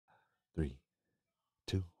Three,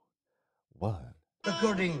 two, one.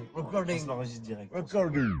 Recording.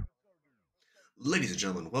 Ladies and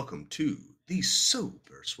gentlemen, welcome to the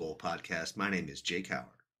Sober Swole podcast. My name is Jake Howard.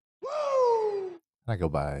 I go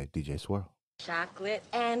by DJ Swirl. Chocolate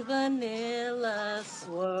and vanilla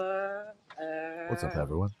swirl. What's up,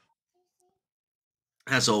 everyone?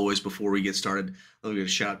 As always, before we get started, let me give a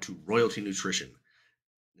shout out to Royalty Nutrition.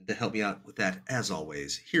 And to help me out with that, as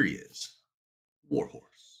always, here he is, Warhorse.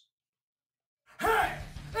 Hey,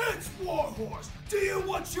 it's Warhorse. Do you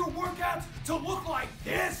want your workouts to look like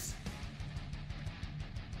this?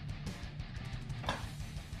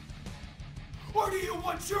 Or do you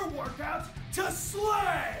want your workouts to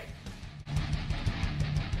slay?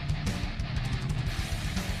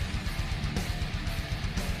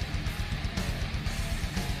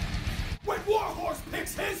 When Warhorse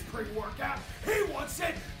picks his pre-workout, he wants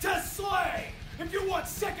it to slay. If you want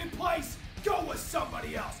second place, go with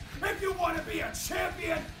somebody else. If you want to be a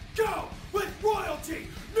champion, go with Royalty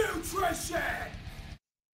Nutrition.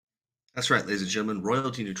 That's right, ladies and gentlemen.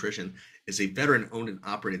 Royalty Nutrition is a veteran-owned and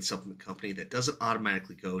operated supplement company that doesn't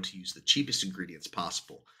automatically go to use the cheapest ingredients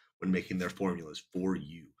possible when making their formulas for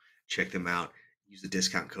you. Check them out. Use the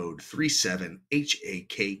discount code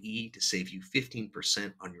 37HAKE to save you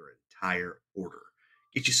 15% on your entire order.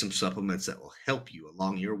 Get you some supplements that will help you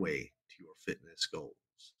along your way to your fitness goals.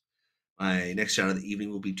 My next shout out of the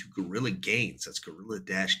evening will be to Gorilla Gains. That's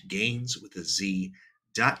gorilla-gains with a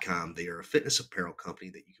Z.com. They are a fitness apparel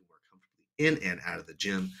company that you can wear comfortably in and out of the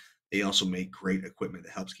gym. They also make great equipment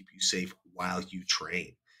that helps keep you safe while you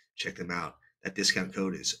train. Check them out. That discount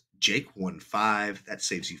code is Jake15. That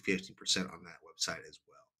saves you 15% on that website as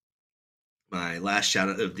well. My last shout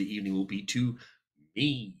out of the evening will be to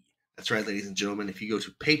me. That's right, ladies and gentlemen. If you go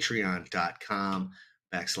to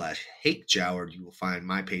patreon.com/HakeJoward, you will find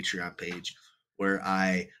my Patreon page where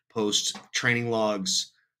I post training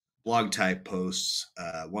logs, blog type posts.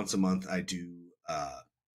 Once a month, I do a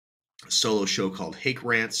solo show called Hake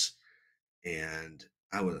Rants, and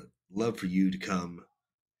I would love for you to come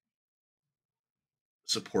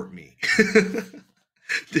support me.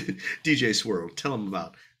 DJ Swirl, tell them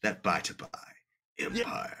about that buy to buy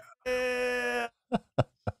empire. Yeah.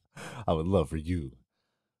 I would love for you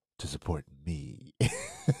to support me.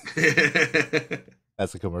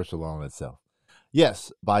 That's a commercial all in itself.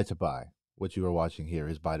 Yes, Buy to Buy. What you are watching here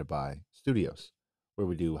is Buy to Buy Studios, where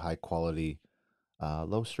we do high quality,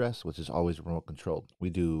 low stress, which is always remote controlled. We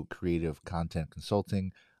do creative content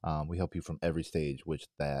consulting. We help you from every stage,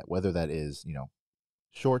 whether that is,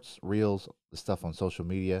 shorts, reels, the stuff on social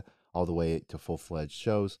media, all the way to full-fledged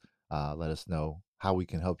shows. Let us know how we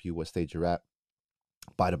can help you, what stage you're at.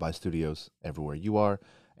 Buy to Buy Studios, everywhere you are.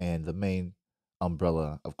 And the main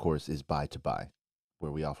umbrella, of course, is Buy to Buy,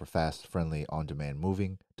 where we offer fast, friendly, on-demand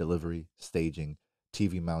moving, delivery, staging,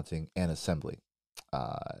 TV mounting, and assembly.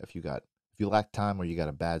 If you lack time or you got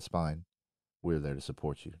a bad spine, we're there to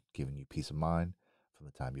support you, giving you peace of mind from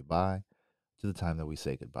the time you buy to the time that we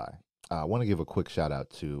say goodbye. I want to give a quick shout out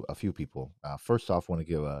to a few people. First off, I want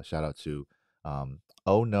to give a shout out to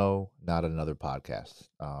Oh No, Not Another Podcast.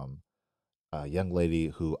 A young lady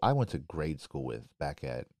who I went to grade school with back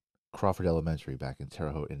at Crawford Elementary back in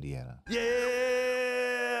Terre Haute, Indiana.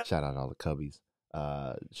 Yeah. Shout out all the cubbies.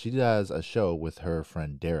 She does a show with her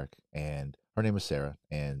friend Derek, and her name is Sarah.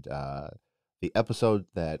 And the episode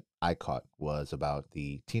that I caught was about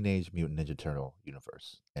the Teenage Mutant Ninja Turtle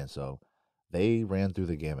universe, and so they ran through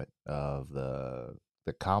the gamut of the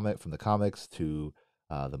comic from the comics to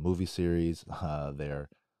the movie series, their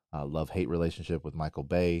love-hate relationship with Michael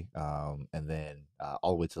Bay, and then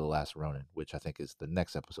all the way to The Last Ronin, which I think is the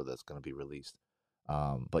next episode that's going to be released.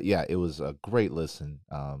 But yeah, it was a great listen.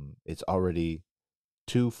 It's already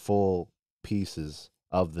two full pieces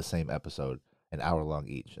of the same episode, an hour long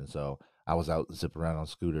each. And so I was out zipping around on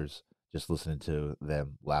scooters, just listening to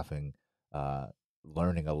them, laughing,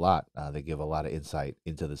 learning a lot. They give a lot of insight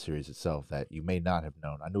into the series itself that you may not have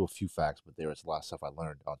known. I knew a few facts, but there was a lot of stuff I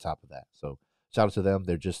learned on top of that. So shout out to them.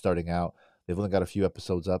 They're just starting out. They've only got a few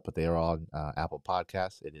episodes up, but they are on Apple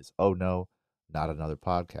Podcasts. It is Oh No, Not Another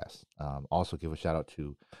Podcast. Also give a shout out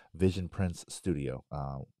to Vision Prince Studio.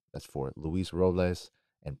 That's for Luis Robles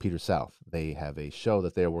and Peter South. They have a show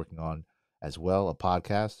that they're working on as well, a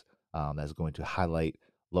podcast that's going to highlight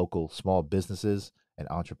local small businesses and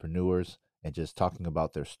entrepreneurs and just talking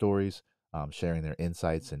about their stories, sharing their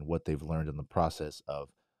insights and what they've learned in the process of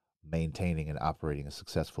maintaining and operating a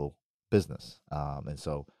successful business. And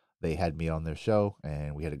so they had me on their show,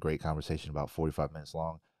 and we had a great conversation about 45 minutes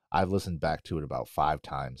long. I've listened back to it about 5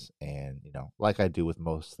 times, and like I do with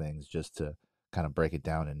most things, just to kind of break it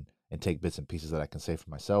down and take bits and pieces that I can say for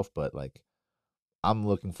myself. But like, I'm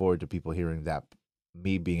looking forward to people hearing that,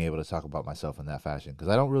 me being able to talk about myself in that fashion, because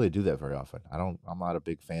I don't really do that very often. I'm not a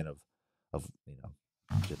big fan of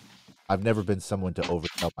just. I've never been someone to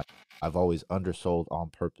oversell my. I've always undersold on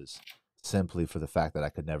purpose, simply for the fact that I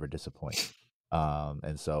could never disappoint.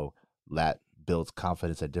 And so that builds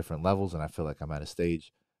confidence at different levels, and I feel like I'm at a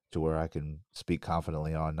stage to where I can speak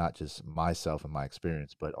confidently on not just myself and my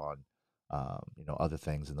experience, but on other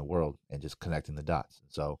things in the world, and just connecting the dots.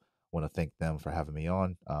 And so want to thank them for having me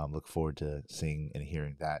on. Look forward to seeing and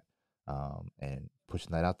hearing that, and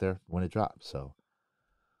pushing that out there when it drops. So,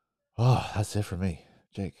 oh, that's it for me.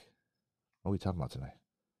 Jake, what are we talking about tonight?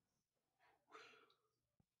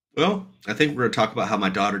 Well, I think we're going to talk about how my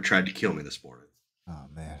daughter tried to kill me this morning. Oh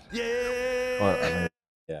man. Yeah. Or I mean,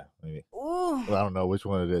 yeah, maybe. Ooh. Well, I don't know which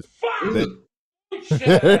one it is. Ooh.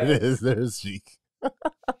 There it is. There's Zeke.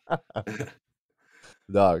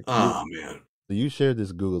 Dog. Oh, man. So you shared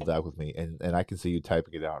this Google Doc with me, and I can see you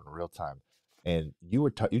typing it out in real time. And you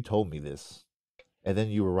told me this, and then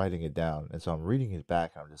you were writing it down, and so I'm reading it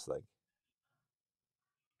back. And I'm just like,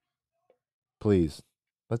 please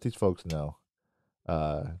let these folks know,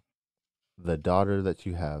 uh, the daughter that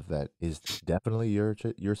you have that is definitely your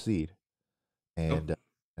seed, Oh. and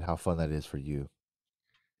how fun that is for you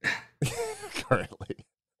currently.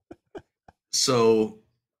 So,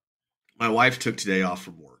 my wife took today off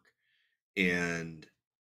from work, and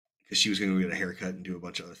because she was going to get a haircut and do a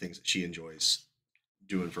bunch of other things that she enjoys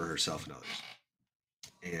doing for herself and others,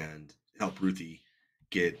 and help Ruthie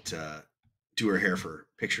get do her hair for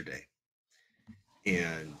picture day.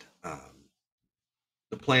 And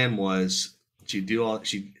the plan was she'd do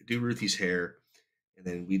Ruthie's hair, and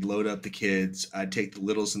then we'd load up the kids. I'd take the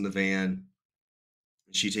littles in the van,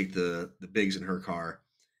 and she'd take the bigs in her car,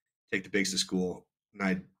 take the bigs to school, and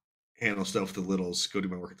I'd handle stuff with the littles, go do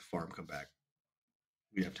my work at the farm, come back.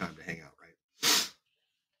 We'd have time to hang out, right?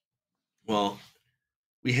 Well,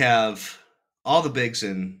 we have all the bigs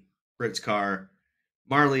in Britt's car,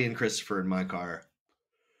 Marley and Christopher in my car,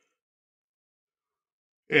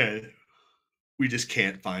 and we just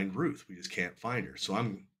can't find Ruth. We just can't find her. So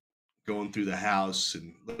I'm going through the house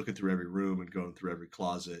and looking through every room and going through every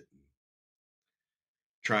closet, and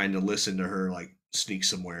trying to listen to her like sneak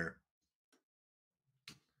somewhere.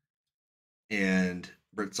 And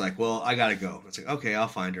Britt's like, "Well, I gotta go." It's like, "Okay, I'll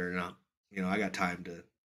find her, and I got time to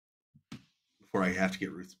before I have to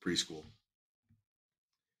get Ruth to preschool."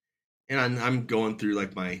 And I'm going through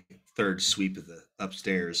like my third sweep of the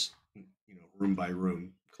upstairs, room by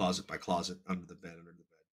room, closet by closet, under the bed,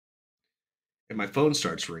 and my phone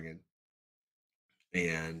starts ringing,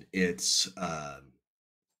 and it's a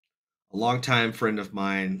longtime friend of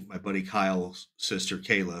mine, my buddy Kyle's sister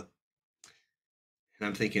Kayla, and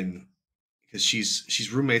I'm thinking because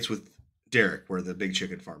she's roommates with Derek, where the big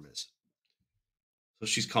chicken farm is. So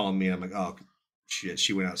she's calling me, and I'm like, "Oh shit!"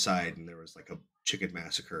 She went outside, and there was like a chicken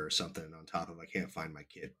massacre or something on top of. I can't find my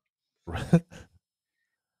kid,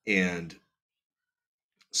 and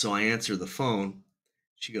so I answer the phone.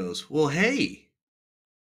 She goes, "Well, hey,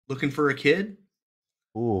 looking for a kid?"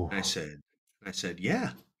 Ooh. And I said,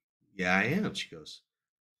 "Yeah, I am." She goes,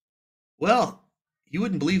 "Well, you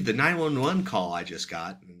wouldn't believe the 911 call I just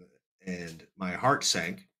got," and my heart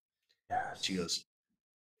sank. Yes. She goes,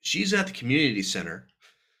 "She's at the community center,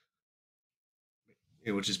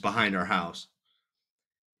 which is behind our house,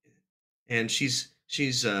 and she's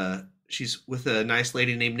with a nice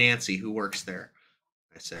lady named Nancy who works there."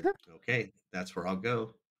 I said, "Okay, that's where I'll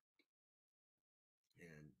go."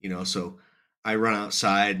 And so I run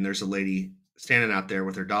outside, and there's a lady standing out there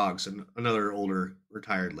with her dogs, and another older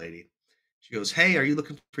retired lady. She goes, "Hey, are you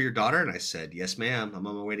looking for your daughter?" And I said, "Yes, ma'am. I'm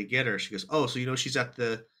on my way to get her." She goes, "Oh, so she's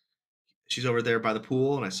over there by the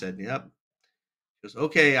pool?" And I said, "Yep." She goes,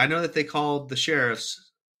 "Okay, I know that they called the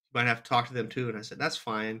sheriffs. You might have to talk to them too." And I said, "That's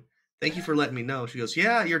fine. Thank you for letting me know." She goes,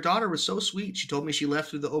 "Yeah, your daughter was so sweet. She told me she left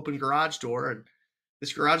through the open garage door, and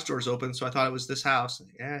this garage door is open, so I thought it was this house."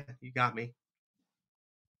 Yeah, you got me.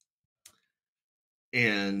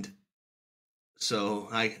 And so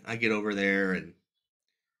I get over there, and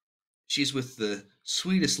she's with the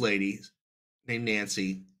sweetest lady named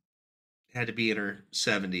Nancy. Had to be in her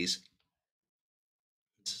 70s.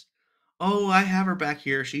 "Oh, I have her back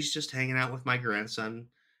here. She's just hanging out with my grandson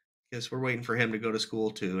because we're waiting for him to go to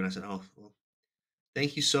school too." And I said, "Oh, well,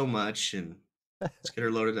 thank you so much." And let's get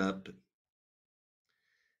her loaded up.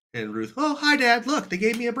 And Ruth, "Oh, hi, Dad. Look, they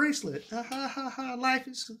gave me a bracelet. Ha ha ha ha. Life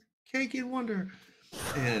is a cake and wonder."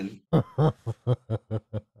 And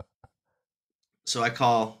so I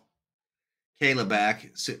call Kayla back,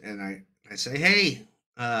 and I say, "Hey,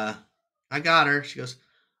 I got her." She goes,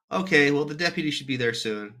 Okay, well, the deputy should be there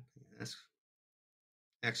soon. That's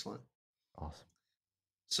excellent. Awesome.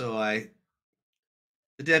 So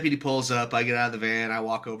the deputy pulls up. I get out of the van. I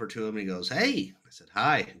walk over to him. And he goes, "Hey." I said,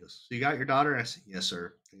 "Hi." He goes, "So you got your daughter?" I said, "Yes,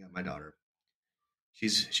 sir. I got my daughter.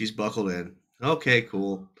 She's buckled in." Okay,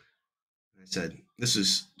 cool. I said, "This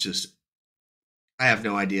is just. I have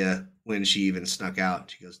no idea when she even snuck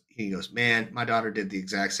out." He goes, "Man, my daughter did the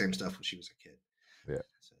exact same stuff when she was a kid." Yeah.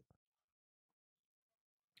 I said,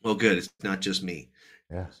 "Well, good. It's not just me."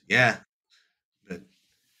 He Yeah. goes, "Yeah, but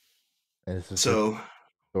And it's just those so."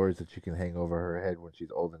 stories that you can hang over her head when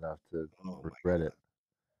she's old enough to Oh my regret god. it.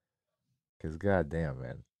 Because, goddamn,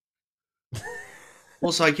 man.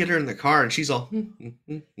 Well, so I get her in the car and she's all,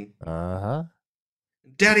 Uh huh.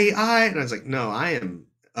 "Daddy, I," and I was like, "No, I am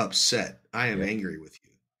upset. I am Yeah. angry with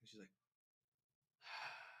you." She's like,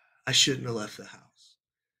 "I shouldn't have left the house."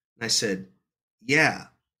 And I said, "Yeah,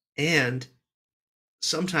 and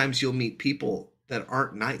sometimes you'll meet people that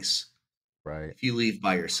aren't nice Right. if you leave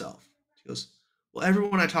by yourself." She goes, "Well,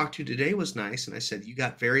 everyone I talked to today was nice." And I said, "You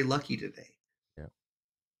got very lucky today." Yeah.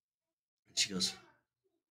 And she goes,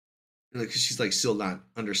 because she's like still not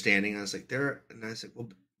understanding. I was like, "There," and I said, "Well,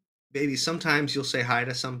 baby, sometimes you'll say hi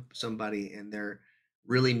to somebody and they're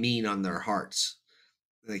really mean on their hearts.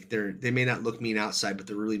 Like they may not look mean outside, but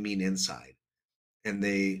they're really mean inside, and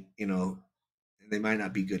they might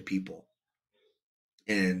not be good people,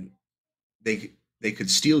 and they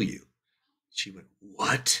could steal you." She went,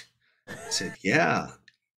 "What?" I said, "Yeah,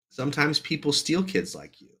 sometimes people steal kids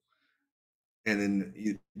like you, and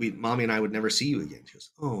then mommy and I would never see you again." She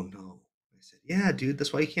goes, "Oh no." I said, "Yeah, dude,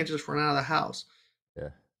 that's why you can't just run out of the house." Yeah.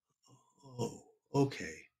 Oh,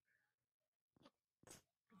 okay.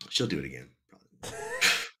 She'll do it again, probably.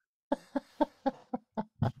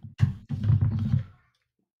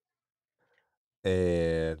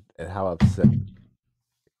 And how upset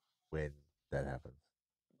when that happens?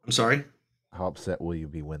 I'm sorry. How upset will you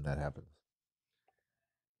be when that happens?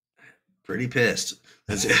 Pretty pissed.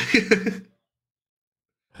 That's it.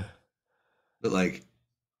 But like,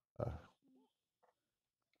 Uh,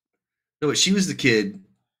 no, but she was the kid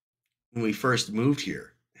when we first moved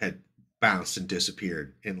here, had bounced and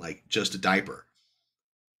disappeared in like just a diaper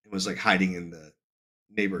and was like hiding in the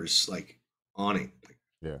neighbor's like awning.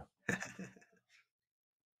 yeah.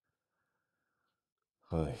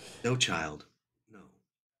 Like, Oy. no child. No.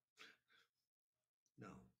 No.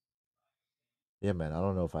 Yeah, man. I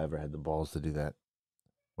don't know if I ever had the balls to do that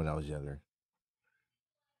when I was younger.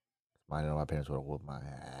 I know my parents would have whooped my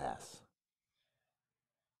ass.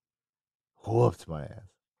 Whooped my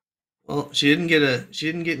ass. Well, she didn't get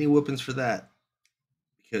any whoopings for that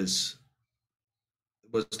because there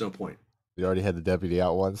was no point. We already had the deputy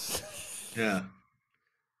out once. Yeah.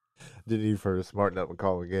 Didn't need for her to smarten up and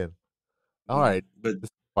call again. All right. But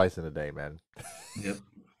Just twice in a day, man. yep.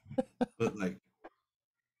 But like,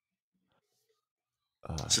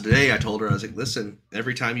 Uh, so today I told her, I was like, "Listen,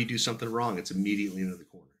 every time you do something wrong, it's immediately into the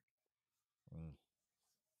corner. mm,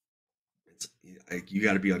 It's like you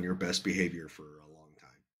got to be on your best behavior for a long time."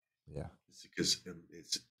 yeah. Because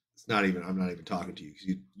it's not even, I'm not even talking to you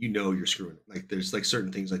because you know you're screwing. Like there's like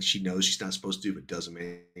certain things like she knows she's not supposed to do but does them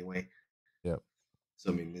anyway. Yep.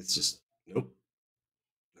 So I mean, it's just nope,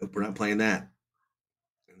 nope, we're not playing that.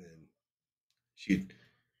 And then she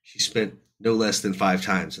she spent no less than 5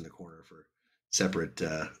 times in the corner for separate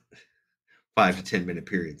 5 to 10 minute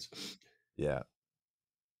periods. Yeah.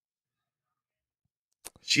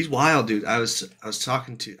 She's wild, dude. I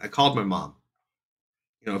called my mom.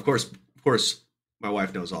 Of course, my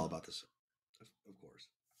wife knows all about this, of course.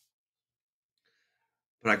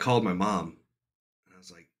 But I called my mom and I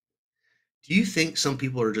was like, "Do you think some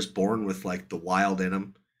people are just born with like the wild in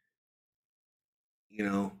them,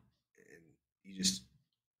 and you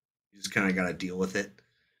just kind of got to deal with it?"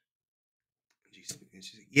 And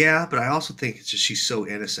she's like, "Yeah, but I also think it's just she's so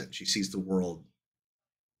innocent. She sees the world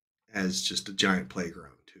as just a giant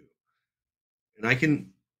playground too." And I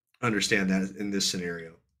can understand that in this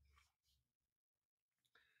scenario.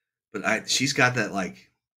 But she's got that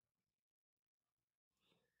like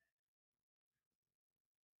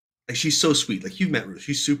she's so sweet. Like you've met Ruth,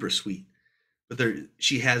 she's super sweet. But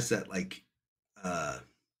she has that like uh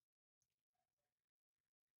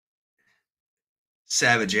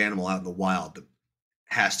savage animal out in the wild that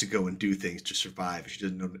has to go and do things to survive. She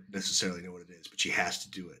doesn't necessarily know what it is, but she has to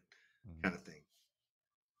do it, Mhm. kind of thing.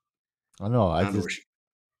 I know. I don't know where she.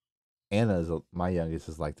 My youngest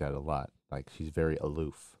is like that a lot. Like she's very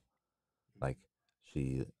aloof. Like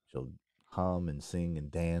she'll hum and sing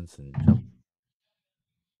and dance and jump.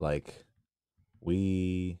 Like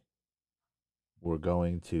we were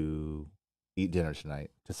going to eat dinner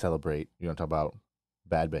tonight to celebrate. You know, talk about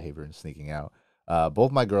bad behavior and sneaking out.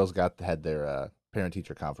 Both my girls had their parent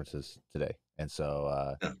teacher conferences today, and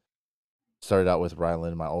so Yeah. started out with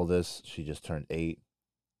Rylan, my oldest. She just turned 8,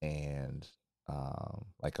 and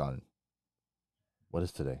like on what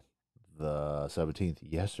is today, the 17th.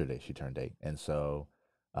 Yesterday she turned 8, and so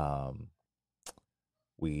um,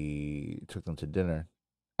 we took them to dinner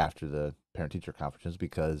after the parent teacher conferences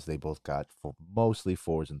because they both got mostly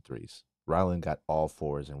 4s and 3s. Rylan got all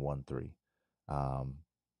 4s and 1 3. Um,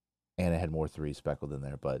 Anna had more 3s speckled in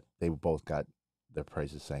there, but they both got their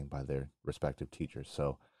praises sang by their respective teachers.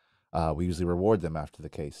 So we usually reward them after the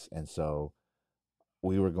case, and so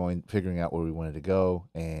we were figuring out where we wanted to go,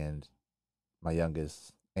 and my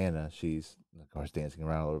youngest Anna, she's of course dancing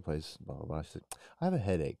around all over the place. Blah blah blah. She said, "I have a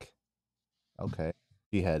headache." Okay,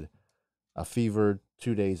 she had a fever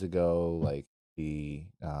 2 days ago. Like she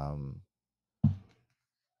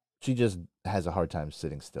just has a hard time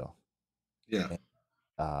sitting still. Yeah. And,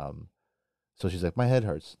 so she's like, my head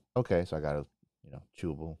hurts. Okay, so I got a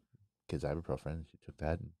chewable kids ibuprofen. She took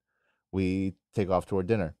that, and we take off toward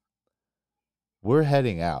dinner. We're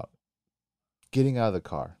heading out, getting out of the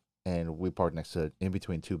car, and we parked next to in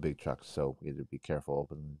between two big trucks. So we had to be careful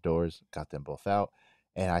opening the doors. Got them both out,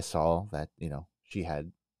 and I saw that she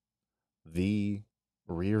had the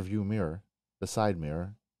rear view mirror, the side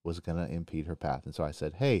mirror, was gonna impede her path, and so I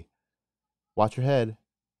said, "Hey, watch your head."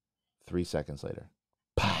 3 seconds later,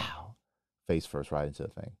 pow, face first right into the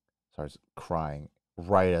thing. Starts crying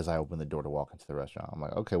right as I open the door to walk into the restaurant. I'm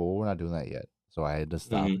like, okay, well, we're not doing that yet. So I had to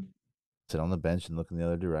stop, Mm-hmm. sit on the bench, and look in the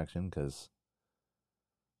other direction because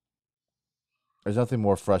there's nothing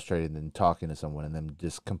more frustrating than talking to someone and them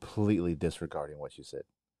just completely disregarding what you said.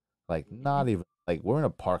 Like, not even, like, we're in a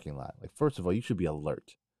parking lot. Like, first of all, you should be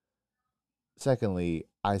alert. Secondly,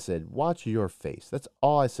 I said, watch your face. That's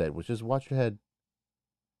all I said, was just watch your head.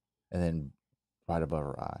 And then right above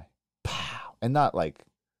her eye, pow. And not like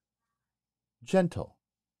gentle,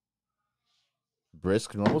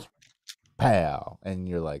 brisk, normal, pow. And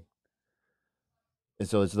you're like, and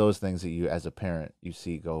so it's those things that you, as a parent, you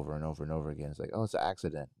see over and over and over again. It's like, oh, it's an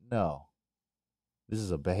accident. No, this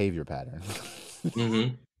is a behavior pattern.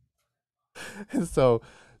 Mm-hmm. And so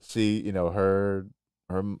she, her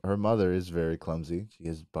mother is very clumsy. She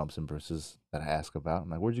has bumps and bruises that I ask about. I'm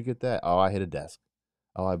like, where'd you get that? Oh, I hit a desk.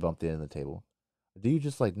 Oh, I bumped the end of the table. Do you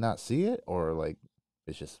just like not see it, or like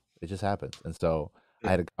it just happens? And so I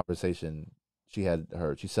had a conversation. She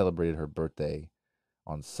celebrated her birthday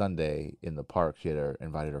on Sunday in the park. She had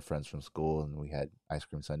invited her friends from school, and we had ice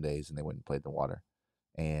cream sundaes, and they went and played in the water,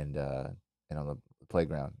 and on the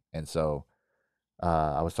playground. And so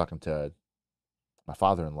I was talking to my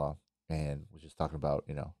father-in-law, and was just talking about,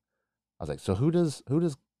 I was like, so who does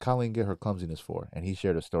Colleen get her clumsiness for? And he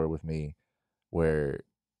shared a story with me where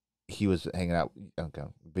he was hanging out, okay,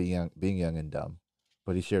 being young and dumb,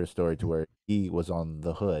 but he shared a story to where he was on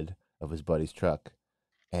the hood of his buddy's truck,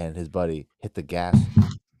 and his buddy hit the gas,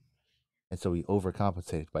 and so he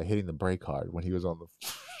overcompensated by hitting the brake hard when he was on the.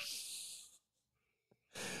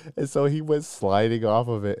 And so he went sliding off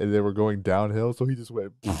of it, and they were going downhill, so he just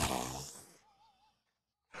went.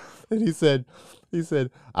 And he said,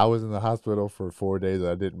 I was in the hospital for 4 days and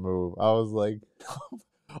I didn't move. I was like,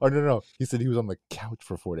 oh, no, no. He said he was on the couch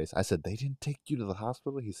for 4 days. I said, they didn't take you to the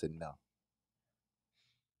hospital? He said, no.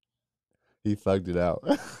 He thugged it out.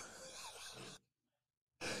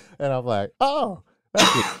 And I'm like, oh,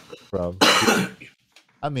 that's where it's from.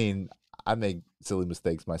 I mean, I make silly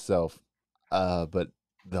mistakes myself, but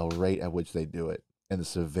the rate at which they do it and the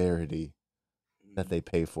severity that they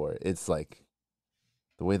pay for it, it's like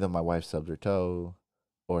the way that my wife stubs her toe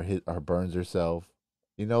or burns herself,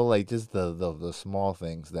 like just the small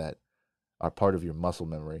things that are part of your muscle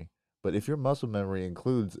memory. But if your muscle memory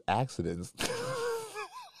includes accidents,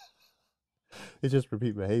 it's just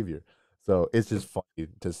repeat behavior. So it's just funny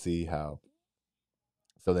to see how.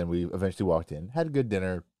 So then we eventually walked in, had a good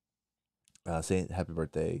dinner, saying happy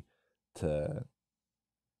birthday to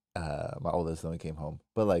my oldest, then we came home.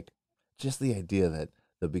 But like, just the idea that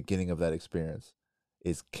the beginning of that experience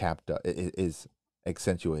is capped up, is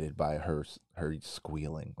accentuated by her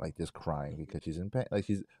squealing, like just crying because she's in pain. Like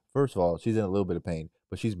she's first of all, she's in a little bit of pain,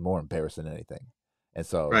 but she's more embarrassed than anything. And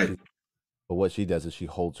so Right. she, but what she does is she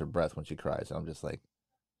holds her breath when she cries. And I'm just like,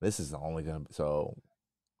 this is only gonna. So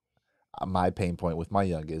my pain point with my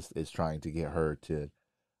youngest is trying to get her to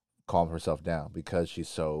calm herself down because she's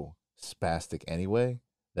so spastic anyway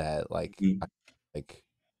that Mhm. like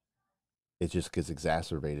it just gets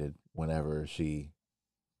exacerbated whenever she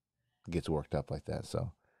gets worked up like that.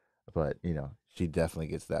 So, but she definitely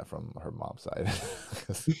gets that from her mom's side.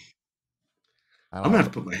 'Cause I I'm gonna don't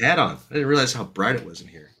have to put my hat on. I didn't realize how bright it was in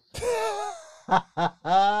here.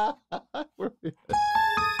 know.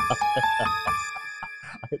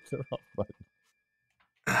 It's the wrong button.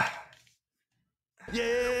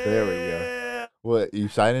 There we go. What, you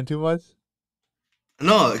shining too much?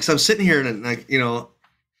 No, because I'm sitting here and like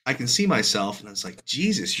I can see myself, and I was like,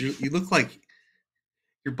 Jesus, you look like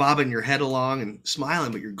you're bobbing your head along and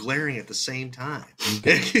smiling, but you're glaring at the same time.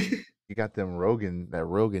 You got that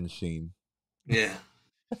Rogan sheen. Yeah.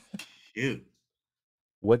 Shoot.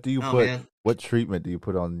 What do you Oh put? man, What treatment do you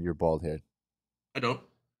put on your bald head? I don't.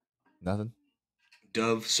 Nothing.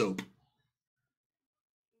 Dove soap.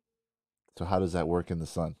 So how does that work in the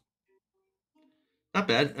sun? Not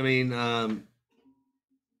bad. I mean,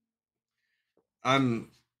 I'm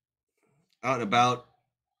out and about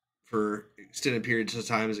for extended periods of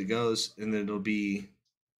time as it goes, and then it'll be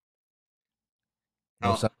No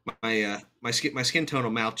how sun. my skin tone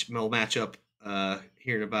will match up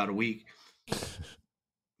here in about a week.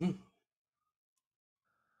 Hmm.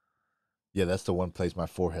 Yeah, that's the one place my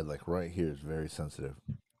forehead, like right here, is very sensitive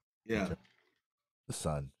in Yeah. terms of the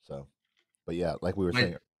sun. So, but yeah, like we were My,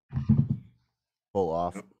 saying, pull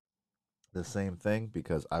off yep. the same thing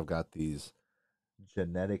because I've got these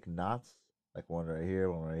genetic knots, like one right here,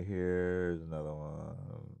 one right here, there's another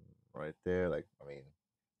one right there. Like, I mean,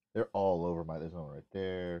 they're all over there's one right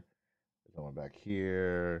there, there's one back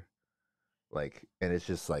here. Like, and it's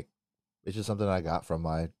just something I got from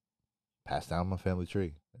my passed down my family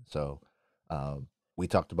tree. So, we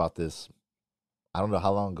talked about this. I don't know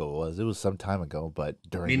how long ago it was. It was some time ago, but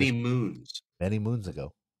during Many this moons. many moons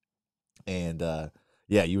ago. And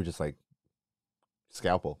yeah, you were just like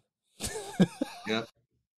scalpel. Yep.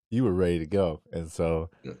 You were ready to go. And so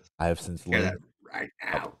Yes. I have since Hear that learned right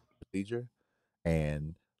about now. the procedure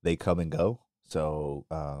and they come and go. So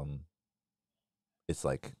it's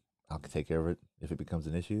like I'll take care of it if it becomes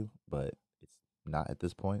an issue, but it's not at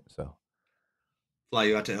this point. So Fly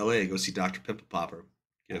you out to LA, go see Dr. Pimple Popper.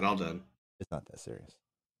 Get it all done. it's not that serious.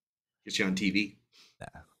 Get you on TV.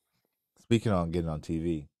 Nah. Speaking on getting on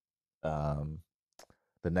TV, um,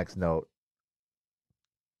 the next note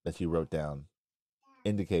that you wrote down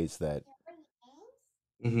indicates that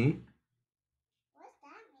Mm-hmm.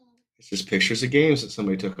 It's just pictures of games that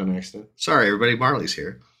somebody took on accident. Sorry, everybody. Marley's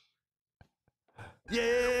here.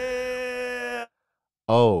 Yeah.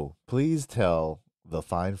 oh, please tell the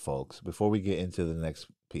fine folks before we get into the next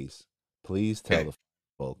piece. Please tell Okay. the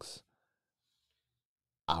folks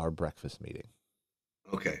our breakfast meeting.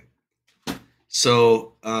 Okay.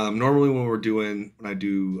 So normally when I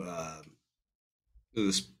do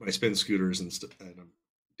when I spin scooters and I'm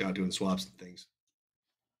out doing swaps and things,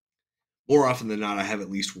 more often than not, I have at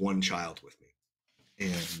least one child with me.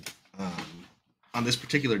 And on this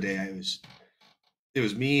particular day, it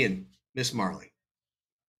was me and Miss Marley.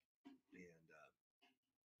 And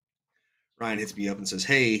Ryan hits me up and says,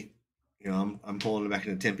 "Hey, I'm pulling back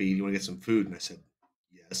into Tempe. Do you want to get some food?" And I said,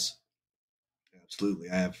 "Yes, absolutely.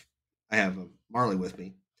 I have Marley with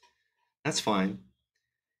me. That's fine."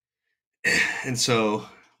 And so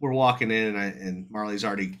we're walking in, and Marley's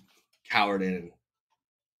already cowered in and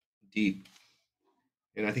deep.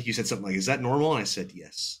 And I think you said something like, "Is that normal?" And I said,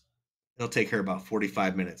 "Yes. It'll take her about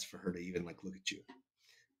 45 minutes for her to even like look at you."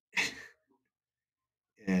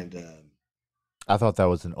 And I thought that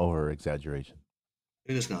was an over exaggeration.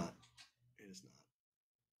 it is not. It is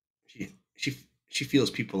not. She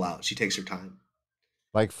feels people out. She takes her time.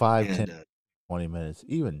 Like 5, 10, And 20 minutes,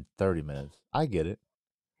 even 30 minutes. I get it.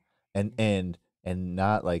 And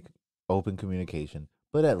not like open communication,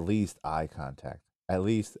 but at least eye contact. At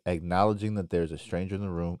least acknowledging that there's a stranger in the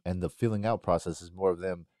room and the filling out process is more of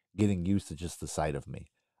them getting used to just the sight of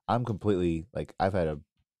me. I'm completely like I've had a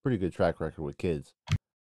pretty good track record with kids.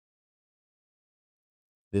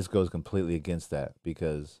 This goes completely against that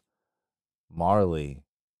because Marley,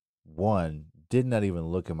 one, did not even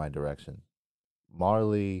look in my direction.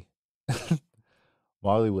 Marley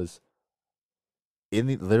Marley was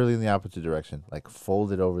literally in the opposite direction, like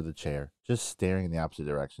folded over the chair, just staring in the opposite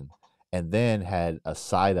direction, and then had a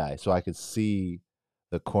side eye so I could see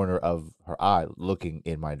the corner of her eye looking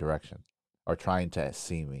in my direction or trying to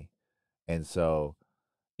see me. And so,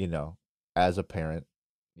 you know, as a parent,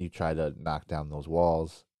 you try to knock down those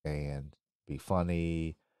walls and be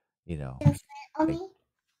funny, you know, like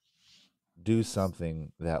do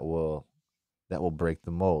something that will break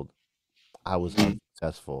the mold. I was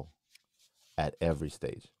unsuccessful at every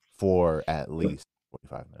stage for at least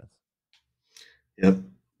 45 minutes. yep,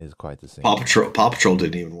 Is quite the Paw scene. Patrol. Paw Patrol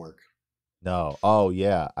didn't even work. No. Oh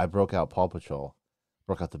yeah, I broke out Paw Patrol,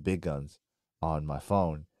 broke out the big guns on my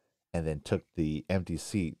phone, and then took the empty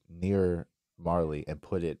seat near Marley and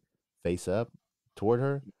put it face up toward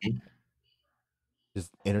her. Mhm.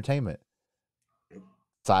 Just entertainment.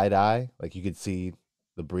 Side eye, like you could see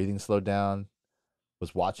the breathing slowed down.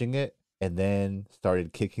 Was watching it and then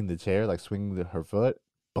started kicking the chair, like swinging her foot.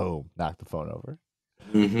 Boom, knocked the phone over.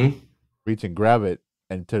 Mm-hmm. Reach and grab it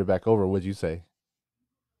and turn it back over. What'd you say?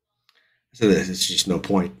 So there's just no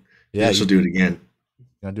point. She Yeah, just you will do it again.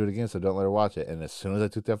 gonna do it again, so don't let her watch it. And as soon as I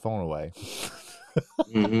took that phone away,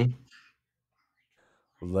 Mm-hmm.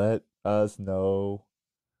 let us know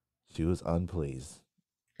she was unpleased.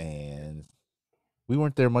 And we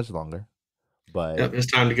weren't there much longer, but Yep,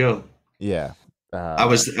 it's time to go. yeah. I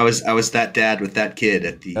was that dad with that kid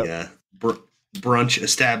at the Yep, brunch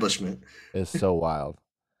establishment. it's so wild.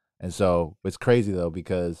 And so it's crazy though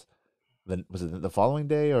because then was it the following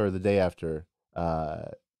day or the day after? Uh,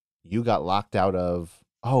 you got locked out of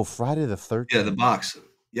Friday the Yeah, the 13th. box.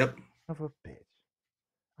 Yep, Son of a bitch.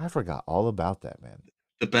 I forgot all about that, man.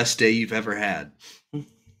 the best day you've ever had. It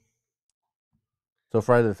So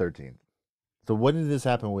Friday the 13th. So when did this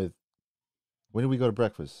happen with when did we go to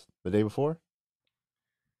breakfast? The day before?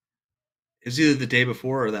 was either the day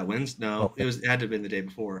before or that Wednesday. No, Okay. it had to have been the day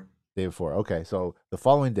before. Day before. Okay. So the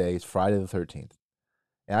following day is Friday the 13th.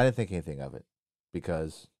 And I didn't think anything of it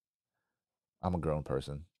because I'm a grown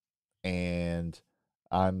person and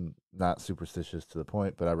I'm not superstitious to the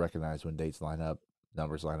point, but I recognize when dates line up,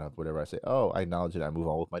 numbers line up, whatever I say, oh, I acknowledge it, I move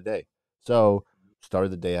on with my day. So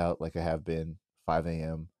started the day out like I have been, 5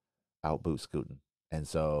 a.m., out boot scooting. And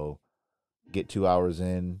so get 2 hours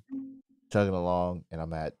in, chugging along, and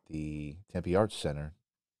I'm at the Tempe Arts Center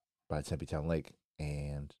by Tempe Town Lake.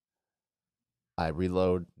 And I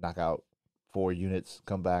reload, knock out 4 units,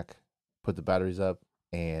 come back, put the batteries up,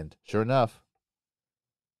 and sure enough,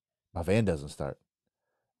 my van doesn't start.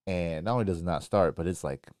 And not only does it not start, but it's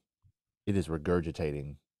like it is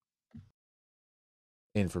regurgitating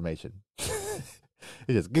information.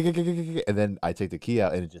 It just and then I take the key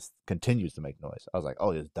out and it just continues to make noise. I was like,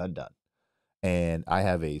 oh, it's done. And I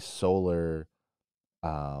have a solar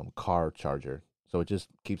car charger, so it just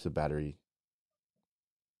keeps the battery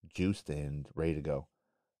juiced and ready to go.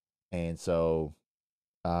 And so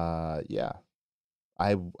yeah,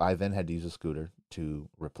 I then had to use a scooter to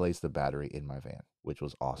replace the battery in my van, which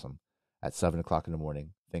was awesome. At 7 o'clock in the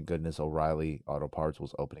morning, thank goodness O'Reilly Auto Parts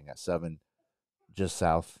was opening at 7, just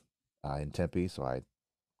south in Tempe. So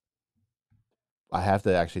I have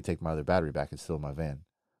to actually take my other battery back. It's still in my van,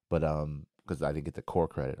 but because I didn't get the core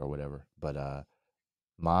credit or whatever. But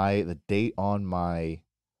the date on my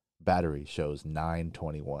battery shows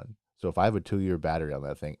 9/21. So if I have a 2-year battery on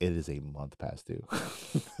that thing, it is a month past due.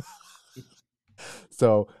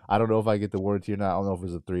 So I don't know if I get the warranty or not. I don't know if it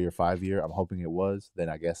was a 3 or 5 year. I'm hoping it was. Then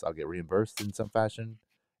I guess I'll get reimbursed in some fashion.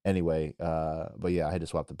 Anyway, but yeah, I had to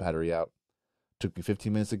swap the battery out. Took me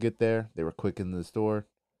 15 minutes to get there. They were quick in the store.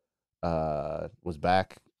 Was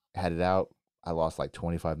back, had it out. I lost like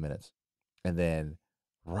 25 minutes. And then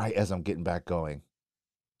right as I'm getting back going,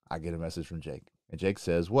 I get a message from Jake. And Jake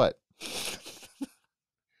says, "What?" So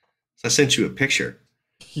I sent you a picture.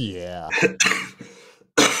 Yeah.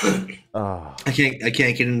 Oh. I can't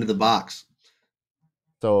get into the box.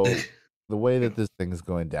 So the way that this thing is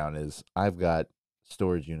going down is I've got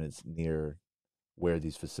storage units near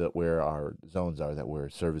where our zones are that we're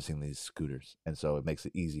servicing these scooters, and so it makes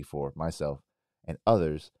it easy for myself and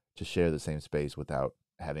others to share the same space without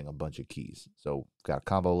having a bunch of keys. So got a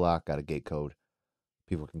combo lock, got a gate code.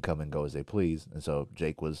 People can come and go as they please, and so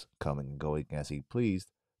Jake was coming and going as he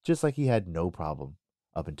pleased, just like he had no problem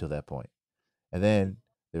up until that point. And then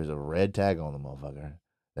there's a red tag on the motherfucker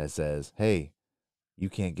that says, "Hey, you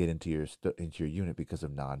can't get into your unit because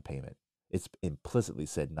of non-payment." It's implicitly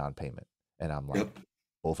said non-payment, and I'm like, Yep.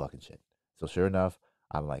 "Oh fucking shit!" So sure enough,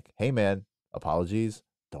 I'm like, "Hey man, apologies,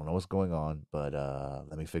 don't know what's going on, but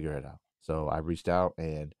let me figure it out." So I reached out,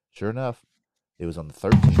 and sure enough, it was on the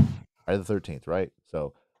 13th, Friday the 13th, right?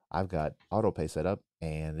 So I've got auto pay set up,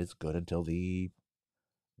 and it's good until the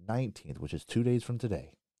 19th, which is 2 days from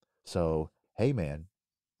today. So hey man,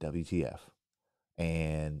 WTF?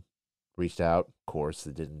 And reached out. Of course,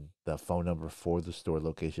 it didn't. The phone number for the store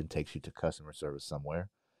location takes you to customer service somewhere,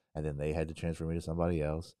 and then they had to transfer me to somebody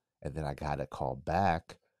else. And then I got a call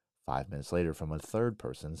back 5 minutes later from a third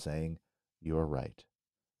person saying, "You're right,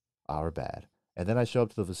 our bad." And then I show up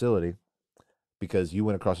to the facility because you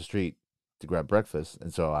went across the street to grab breakfast,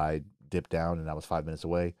 and so I dipped down, and I was 5 minutes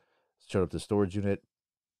away. Showed up to the storage unit,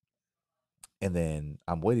 and then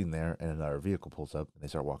I'm waiting there, and another vehicle pulls up, and they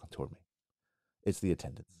start walking toward me. It's the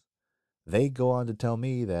attendants. They go on to tell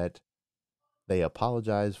me that They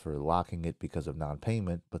apologized for locking it because of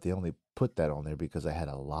non-payment, but they only put that on there because I had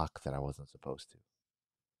a lock that I wasn't supposed to.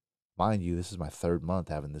 Mind you, this is my third month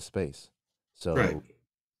having this space. Right. So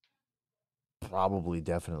probably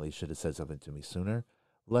definitely should have said something to me sooner,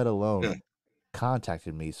 let Yeah. alone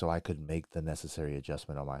contacted me so I could make the necessary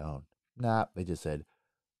adjustment on my own. Nah, they just said,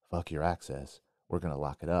 fuck your access. We're going to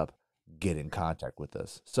lock it up. Get in contact with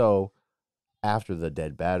us. So after the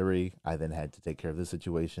dead battery, I then had to take care of this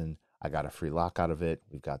situation. I got a free lock out of it.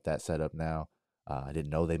 We've got that set up now. I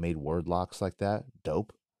didn't know they made word locks like that.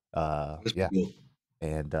 Dope. That's Yeah. cool.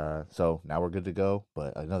 And so now we're good to go.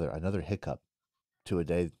 But another hiccup to a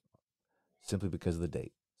day simply because of the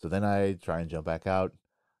date. So then I try and jump back out,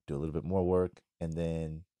 do a little bit more work, and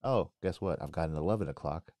then guess what? I've got an 11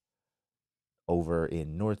 o'clock over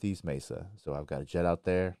in Northeast Mesa. So I've got a jet out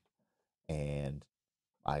there, and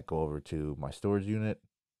I go over to my storage unit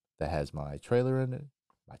that has my trailer in it.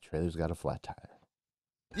 My trailer's got a flat tire.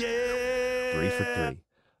 Yeah. 3 for 3,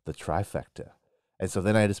 the trifecta. And so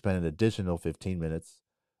then I had to spend an additional 15 minutes,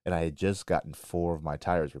 and I had just gotten 4 of my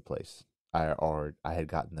tires replaced. I had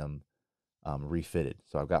gotten them refitted.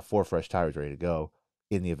 So I've got 4 fresh tires ready to go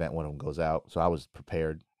in the event one of them goes out. So I was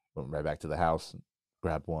prepared. Went right back to the house,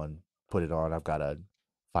 grabbed one, put it on. I've got a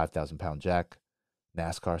 5,000 pound jack,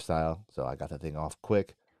 NASCAR style. So I got that thing off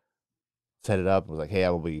quick, set it up. Was like, hey, I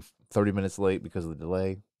will be 30 minutes late because of the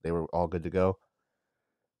delay. They were all good to go.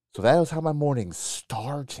 So that was how my morning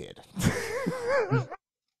started.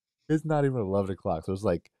 It's not even 11 o'clock. So it was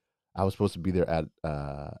like I was supposed to be there at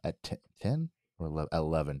 10 or 11, at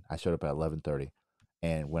 11. I showed up at 11:30.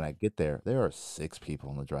 And when I get there, there are 6 people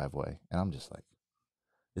in the driveway. And I'm just like,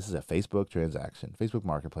 this is a Facebook transaction, Facebook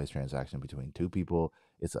marketplace transaction between 2 people.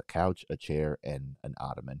 It's a couch, a chair, and an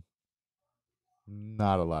ottoman.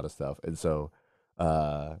 Not a lot of stuff. And so,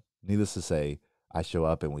 needless to say, I show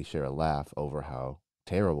up and we share a laugh over how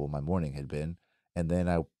terrible my morning had been. And then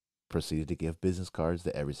I proceeded to give business cards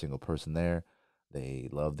to every single person there. They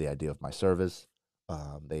loved the idea of my service.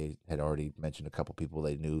 They had already mentioned a couple people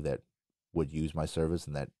they knew that would use my service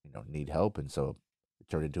and that need help, and so it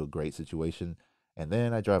turned into a great situation. And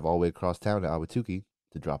then I drive all the way across town to Awatuki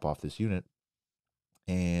to drop off this unit,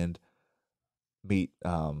 and meet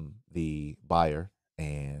the buyer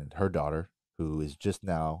and her daughter, who is just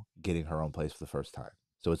now getting her own place for the first time.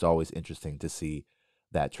 So it's always interesting to see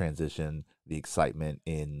that transition, the excitement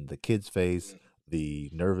in the kid's face, the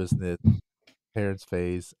nervousness, parents'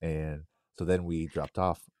 face, and so then we dropped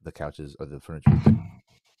off the couches or the furniture, the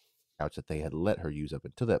couch that they had let her use up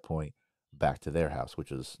until that point, back to their house,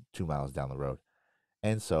 which was 2 miles down the road.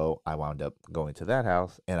 And so I wound up going to that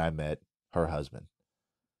house, and I met her husband,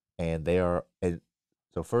 and they are and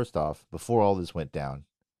so first off, before all this went down,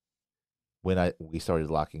 when we started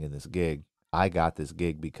locking in this gig, I got this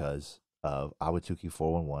gig because of Awatuki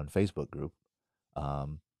 411 Facebook group.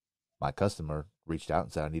 Um, my customer reached out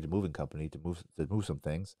and said I need a moving company to move some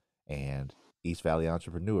things, and East Valley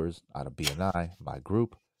Entrepreneurs out of BNI, my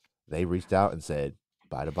group, they reached out and said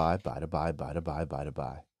buy to buy, buy to buy, buy to buy, buy to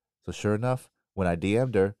buy. So sure enough, when I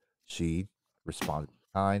DM'd her, she responded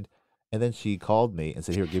kind, and then she called me and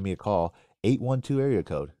said, "Here, give me a call, 812 area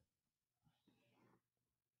code."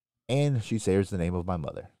 And she shares the name of my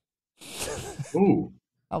mother. Ooh.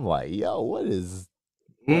 I'm like, yo, what is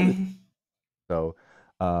Mm. so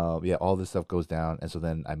yeah, all this stuff goes down, and so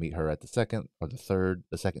then I meet her at the second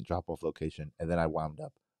drop off location, and then I wound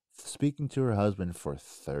up speaking to her husband for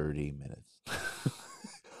 30 minutes.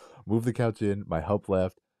 Move the couch in, my help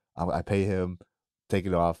left, I pay him, take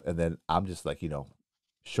it off, and then I'm just like,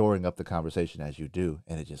 shoring up the conversation as you do,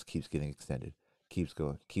 and it just keeps getting extended, keeps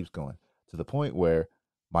going, to the point where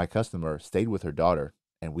my customer stayed with her daughter,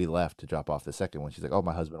 and we left to drop off the second one. She's like, "Oh,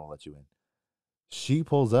 my husband won't let you in." She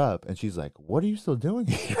pulls up and she's like, "What are you still doing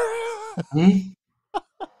here?" Mm.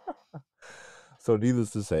 So,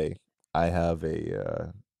 needless to say, I have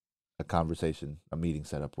a conversation, a meeting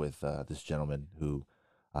set up with this gentleman who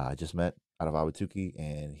I just met out of Awatuki,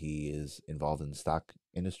 and he is involved in the stock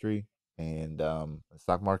industry and the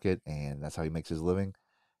stock market, and that's how he makes his living.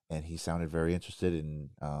 And he sounded very interested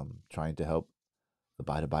in trying to help the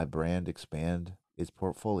Buy to Buy brand expand its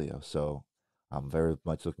portfolio. So I'm very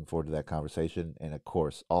much looking forward to that conversation. And of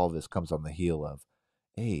course, all of this comes on the heel of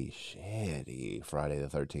a shitty Friday the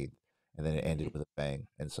 13th. And then it ended with a bang.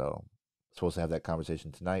 And so supposed to have that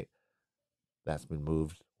conversation tonight. That's been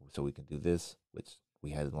moved so we can do this, which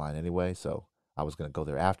we had in line anyway. So I was going to go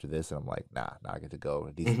there after this. And I'm like, nah, I get to go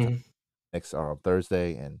a decent time Mhm. next or on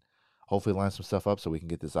Thursday and hopefully line some stuff up so we can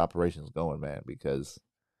get this operations going, man, because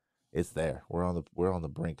it's there. We're on the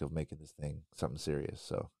brink of making this thing something serious.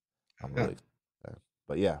 So I'm Yeah. really excited.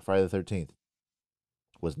 But yeah, Friday the 13th.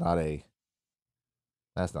 was not a.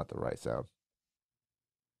 That's not the right sound.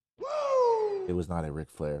 It was not a Ric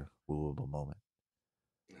Flair wooable moment.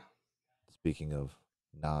 Speaking of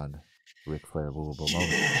non Ric Flair wooable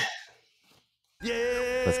moments,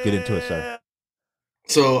 let's get into it, sir.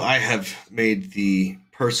 So I have made the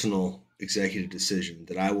personal executive decision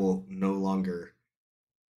that I will no longer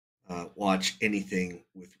watch anything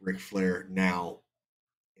with Ric Flair now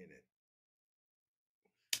in it.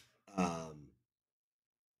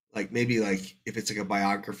 Like maybe like if it's like a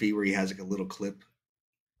biography where he has like a little clip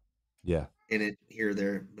Yeah. in it here or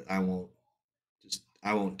there, but I won't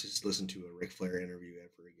just listen to a Ric Flair interview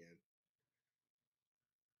ever again.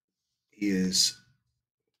 He is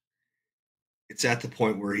it's at the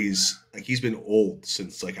point where he's been old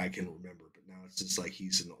since like I can remember, but now it's just like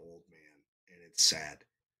he's an old man and it's sad.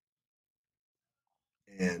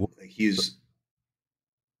 And like he's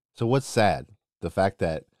So what's sad? The fact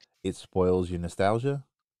that it spoils your nostalgia?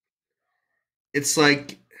 it's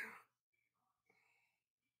like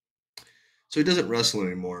so he doesn't wrestle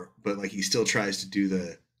anymore, but like he still tries to do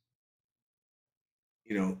the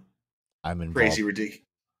you know I'm crazy involved. ridiculous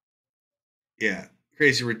yeah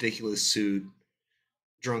crazy ridiculous suit,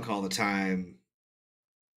 drunk all the time,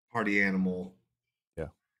 party animal, Yeah.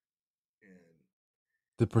 and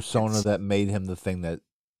The persona it's that made him the thing that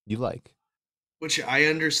you like. which I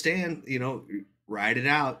understand, ride it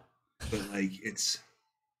out, but like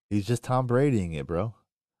He's just Tom Bradying it, bro.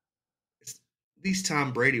 it's at least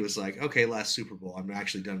Tom Brady was like, okay, last Super Bowl, I'm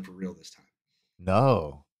actually done for real this time.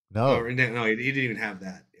 No, Oh no. no, he didn't even have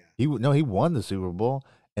that. Yeah, He won the Super Bowl,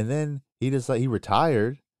 and then he just like he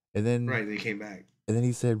retired, and right. And he came back.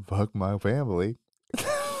 he said, "Fuck my family."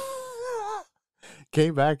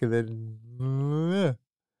 Came back, and then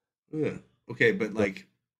Yeah. Okay, but like,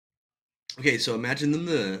 okay, so imagine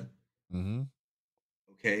the mm-hmm.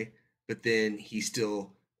 okay, but then he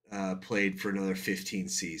still played for another 15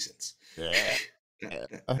 seasons. Yeah.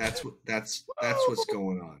 That's what's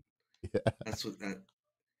going on. Yeah. That's what that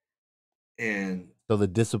and So the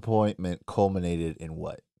disappointment culminated in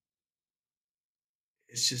what?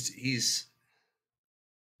 it's just he's.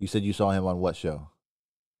 You said you saw him on what show?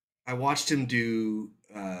 I watched him do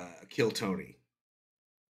Kill Tony,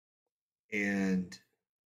 and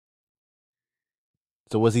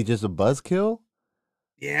So was he just a buzzkill?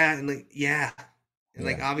 yeah, and like yeah, and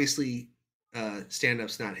like Yeah. obviously, stand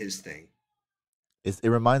up's not his thing. It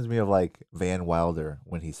reminds me of like Van Wilder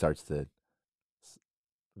when he starts to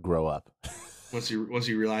grow up. Once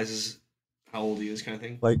he realizes how old he is, kind of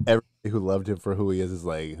thing. Like everybody who loved him for who he is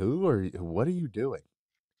like, what are you doing?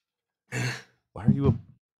 Why are you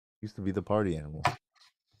used to be the party animal?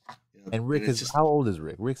 Yeah, And and Rick it's is just how old is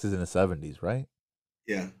Rick? Rick's is in the 70s, right?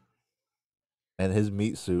 yeah, And his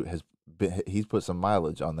meat suit he's put some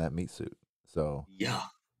mileage on that meat suit. So yeah,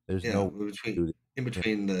 there's yeah. no dude. In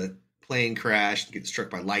between the plane crash and getting struck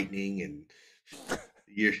by lightning, and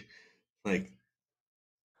you're like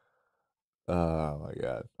Oh my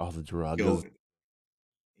god. All the go, drugs.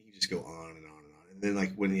 you just go on and on and on, and then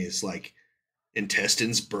like when his like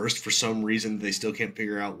intestines burst for some reason, they still can't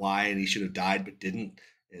figure out why, and he should have died but didn't,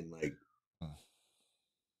 and like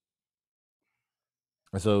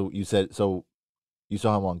So you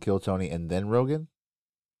saw him on Kill Tony and then Rogan?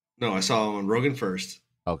 no, I saw him on Rogan first.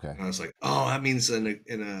 Okay. And I was like, oh, that means in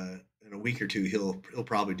a week or two he'll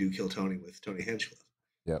probably do Kill Tony with Tony Hinchcliffe,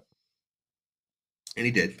 Yep. and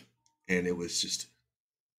he did, and it was just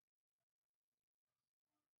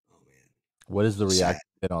oh man, What is the sad. reaction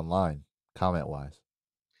been online, comment wise?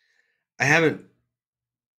 I haven't.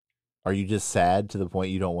 Are you just sad to the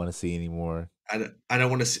point you don't want to see anymore? I don't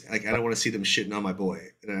want to see like I don't want to see them shitting on my boy,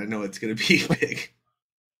 and I know it's gonna be big.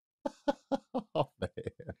 Oh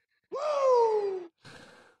man.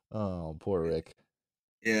 Oh, poor Rick.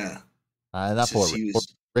 Yeah, Not it's poor just Rick. he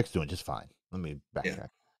was Rick's doing just fine. Let me yeah, backtrack.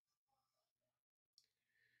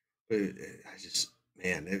 but I just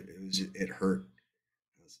man, it hurt.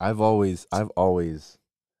 I've always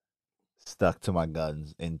stuck to my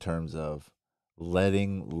guns in terms of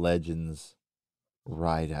letting legends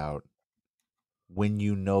ride out when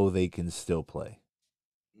you know they can still play.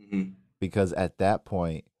 Mhm, Because at that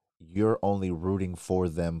point, you're only rooting for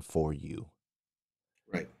them for you.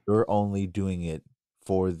 right. You're only doing it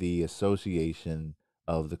for the association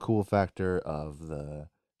of the cool factor, of the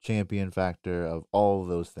champion factor, of all of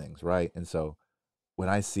those things, right? And so when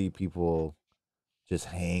I see people just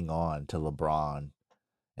hang on to LeBron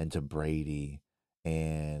and to Brady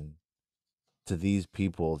and to these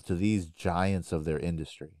people, to these giants of their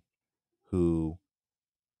industry who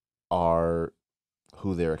are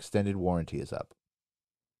who their extended warranty is up,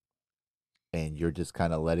 and you're just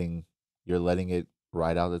kind of letting it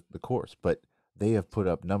ride out the course. But they have put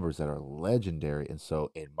up numbers that are legendary, and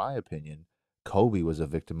so in my opinion, Kobe was a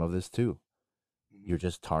victim of this too. Mhm. You're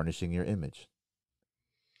just tarnishing your image.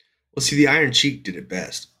 Well, see, the Iron Sheik did it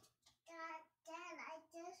best. Dad, I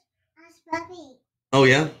just asked Bubby. Oh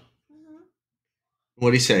yeah, Mm-hmm.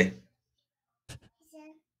 what did he say? He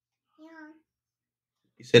said, Leon.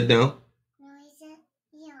 He said no. No, he said,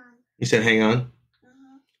 Leon. He said hang on.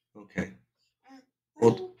 Mm-hmm. Okay. Uh,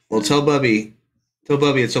 Well, tell Bubby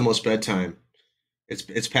it's almost bedtime.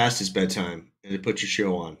 It's past his bedtime, and to put your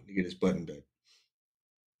show on to get his butt in bed.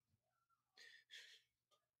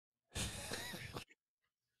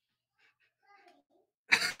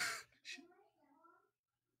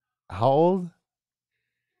 How old?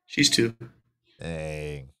 She's 2.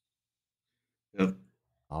 Dang, Yep.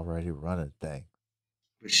 already running thing.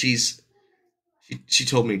 But she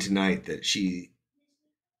told me tonight that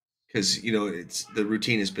because it's the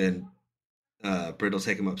routine has been Britt will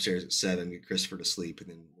take him upstairs at 7, get Christopher to sleep, and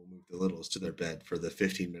then we'll move the littles to their bed for the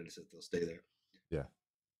 15 minutes that they'll stay there. Yeah.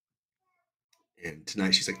 And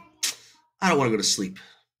tonight she's like, I don't want to go to sleep.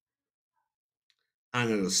 I'm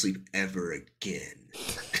gonna go to sleep ever again.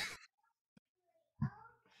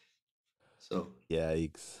 So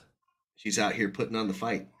Yikes. she's out here putting on the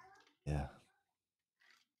fight. Yeah.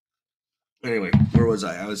 Anyway, where was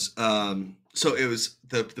I? I was so it was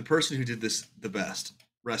the person who did this the best,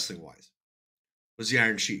 wrestling wise, was the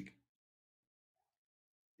Iron Sheik.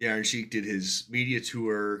 The Iron Sheik did his media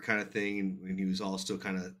tour kind of thing, and when he was all still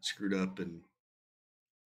kind of screwed up and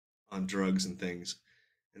on drugs and things.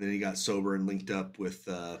 And then he got sober and linked up with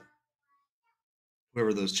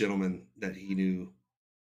whoever those gentlemen that he knew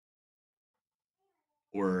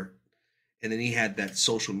were. And then he had that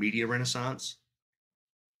social media renaissance.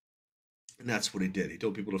 And that's what he did. He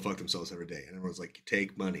told people to fuck themselves every day. And everyone's like,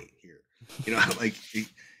 take money here. Like, he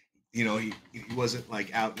wasn't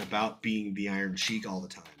like out and about being the Iron Sheik all the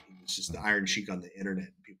time. He was just the Iron Sheik on the internet.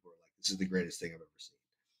 And people were like, this is the greatest thing I've ever seen.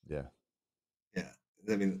 Yeah.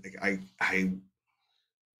 Yeah. I mean, like, I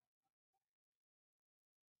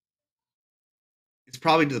it's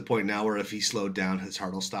probably to the point now where if he slowed down, his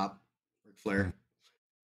heart will stop. Ric Flair.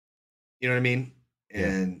 You know what I mean? Yeah.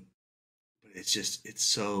 And but it's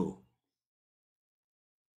so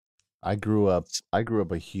I grew up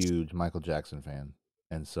a huge Michael Jackson fan.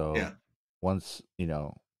 And yeah, so once,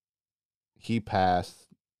 he passed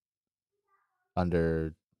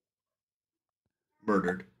under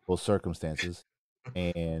murdered. well circumstances,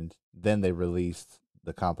 and then they released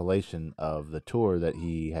the compilation of the tour that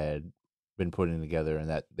he had been putting together and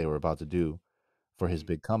that they were about to do for his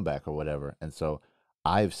big comeback or whatever. And so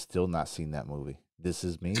I've still not seen that movie. This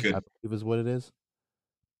Is It's Me, I good. believe is what it is.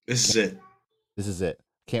 This is it. This is it.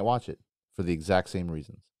 Can't watch it for the exact same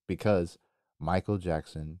reasons. Because Michael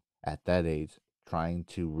Jackson at that age trying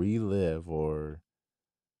to relive or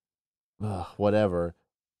whatever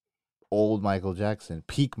old Michael Jackson,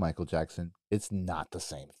 peak Michael Jackson, it's not the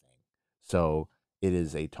same thing. So it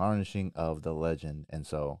is a tarnishing of the legend. And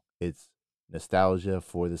so it's nostalgia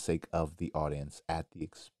for the sake of the audience at the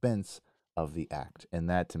expense of the act. And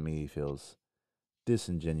that to me feels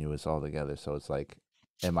disingenuous altogether. So it's like,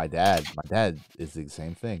 and my dad is the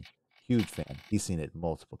same thing. Huge fan. He's seen it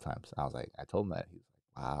multiple times. I was like, I told him that. He's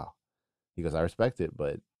like, wow. He goes, I respect it,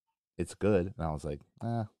 but it's good. And I was like,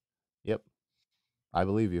 yep, I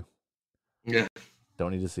believe you. Yeah.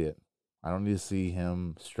 Don't need to see it. I don't need to see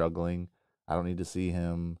him struggling. I don't need to see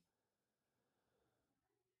him.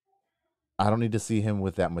 I don't need to see him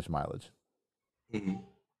with that much mileage. Mhm.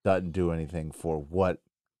 Doesn't do anything for what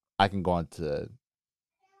I can go on to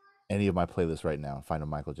any of my playlists right now and find a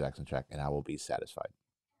Michael Jackson track, and I will be satisfied.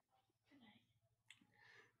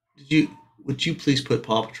 Would you please put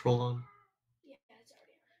Paw Patrol on?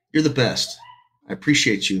 You're the best. I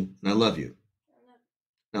appreciate you and I love you.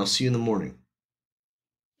 And I'll see you in the morning.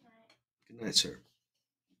 Good night, sir.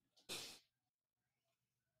 Is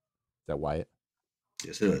that Wyatt?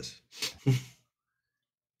 Yes, it is.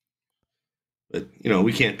 But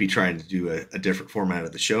we can't be trying to do a different format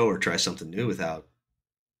of the show or try something new without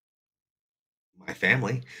my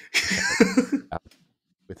family.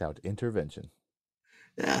 Without intervention.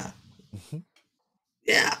 Yeah. Mhm.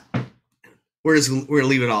 Yeah. We're gonna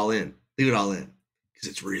leave it all in. Leave it all in. Because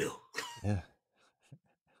it's real. Yeah.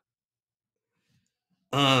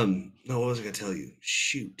 No, what was I gonna tell you?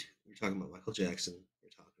 Shoot. We were talking about Michael Jackson. We were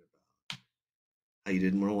talking about how you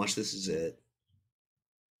didn't want to watch This Is It.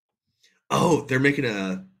 Oh, they're making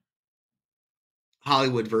a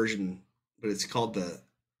Hollywood version, but it's called the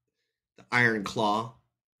Iron Claw.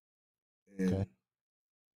 Okay. And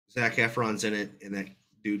Zach Efron's in it, and that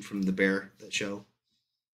dude from The Bear, that show.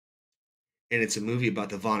 and it's a movie about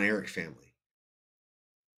the Von Erich family.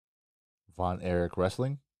 Von Erich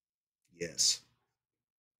Wrestling. Yes,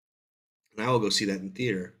 and I will go see that in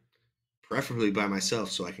theater, preferably by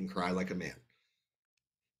myself, so I can cry like a man.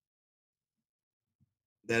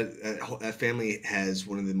 That family has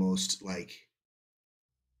one of the most like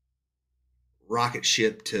rocket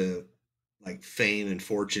ship to like fame and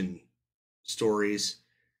fortune stories,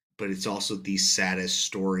 but it's also the saddest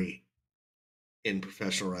story in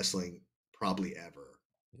professional wrestling probably ever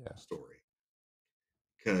Yeah. story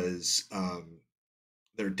because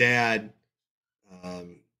their dad, I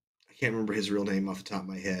can't remember his real name off the top of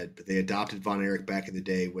my head, but they adopted Von Erich back in the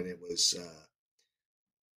day when it was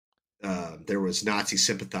there was Nazi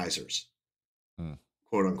sympathizers, Hmm.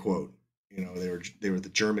 quote unquote. You know, they were the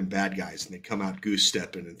German bad guys, and they come out goose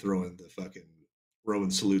stepping and throwing the fucking Roman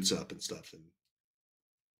salutes up and stuff and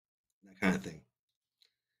that kind of thing.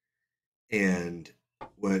 And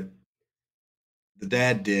what the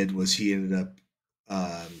dad did was he ended up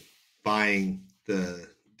buying the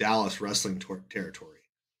Dallas wrestling territory,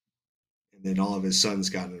 and then all of his sons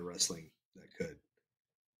got into wrestling that could,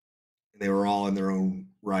 and they were all in their own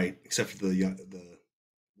right, except for the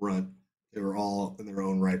runt. They were all in their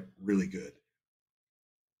own right really good,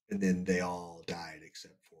 and then they all died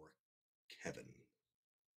except for Kevin.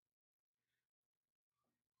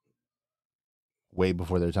 Way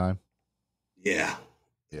before their time. Yeah,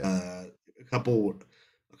 Yeah. uh, a couple,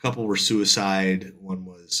 a couple were suicide. One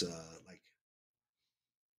was like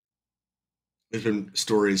there's been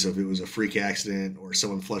stories of it was a freak accident or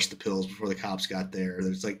someone flushed the pills before the cops got there.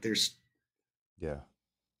 There's Yeah.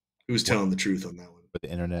 who's What telling the truth on that one. with the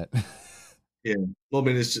internet? Yeah, well, I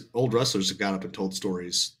mean, it's old wrestlers have got up and told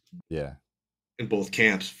stories Yeah. in both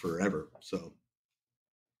camps forever. So,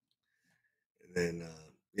 and then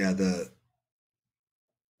yeah, the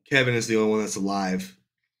Kevin is the only one that's alive,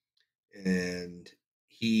 and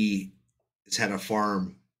he has had a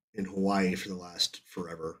farm in Hawaii for the last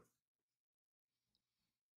forever,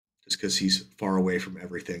 just because he's far away from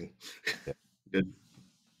everything. Yeah. Good,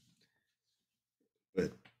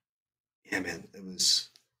 but yeah, man, it was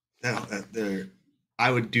there.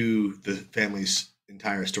 I would do the family's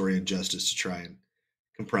entire story injustice to try and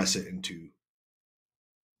compress it into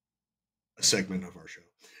a segment of our show.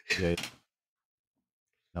 Yeah.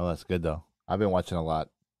 No, that's good though. I've been watching a lot.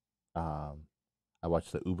 Um, I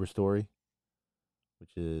watched the Uber story,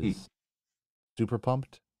 which Hmm. is Super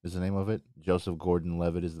Pumped is the name of it. Joseph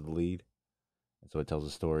Gordon-Levitt is the lead, and so it tells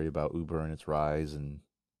a story about Uber and its rise and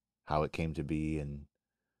how it came to be and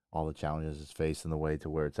all the challenges it's faced in the way to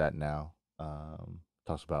where it's at now.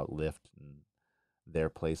 Talks about Lyft and their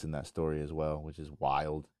place in that story as well, which is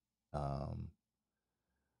wild. Um,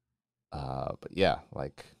 but yeah,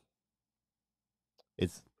 like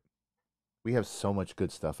it's we have so much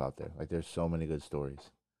good stuff out there. Like there's so many good stories,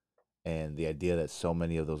 and the idea that so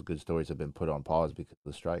many of those good stories have been put on pause because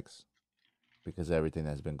of the strikes, because of everything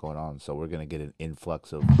that's been going on. So we're gonna get an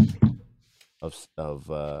influx of.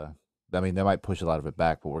 I mean, they might push a lot of it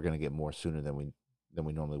back, but we're gonna get more sooner than we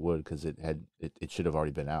normally would because it should have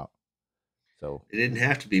already been out. So It didn't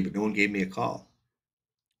have to be, but no one gave me a call.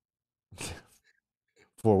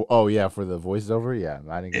 for oh yeah for the voiceover, yeah,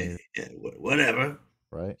 I didn't get any, Yeah, whatever.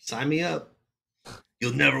 right. Sign me up.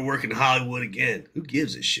 You'll never work in Hollywood again. Who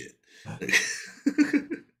gives a shit?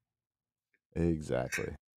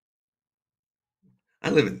 Exactly. I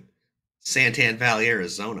live in Santan Valley,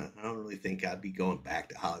 Arizona. I don't really think I'd be going back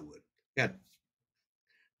to Hollywood. I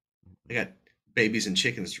got babies and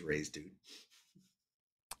chickens to raise, dude.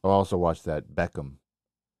 I also watched that Beckham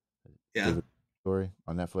Yeah, David story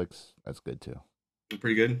on Netflix. That's good too.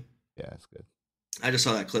 pretty good. Yeah, it's good. I just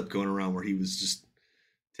saw that clip going around where he was just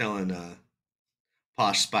telling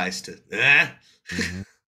Posh Spice to Hmm.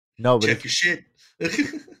 No, but check it's your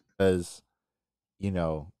shit. because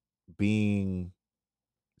being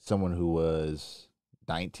someone who was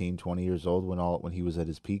 19, 20 years old when he was at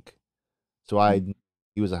his peak. So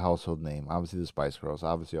he was a household name. Obviously the Spice Girls,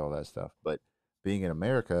 obviously all that stuff. But being in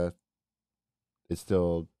America, it's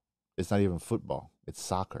still it's not even football. It's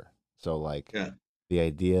soccer. So like Yeah, the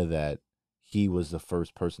idea that he was the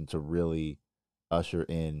first person to really usher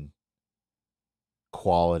in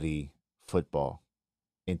quality football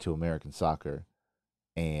into American soccer,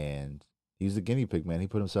 and he's a guinea pig, man. He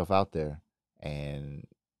put himself out there and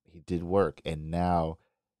he did work, and now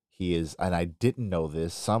he is. And I didn't know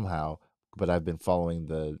this somehow, but I've been following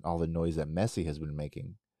the all the noise that Messi has been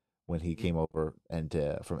making when he came over and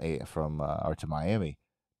from or to Miami.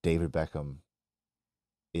 David Beckham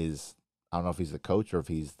is, I don't know if he's the coach or if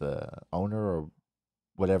he's the owner or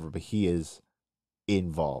whatever, but he is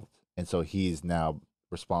involved, and so he's now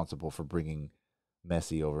responsible for bringing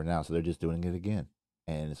Messi over now, so they're just doing it again,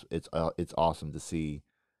 and it's awesome to see,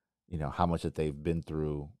 how much that they've been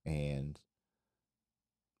through and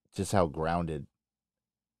just how grounded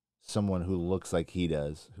someone who looks like he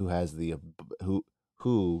does, who has the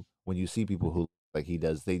who when you see people who look like he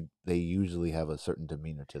does, they usually have a certain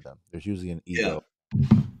demeanor to them. There's usually an Yeah.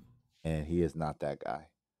 ego, and he is not that guy.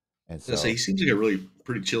 And I say so, he seems like a really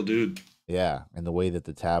pretty chill dude. yeah, and the way that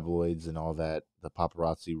the tabloids and all that, the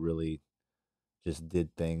paparazzi really just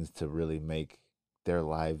did things to really make their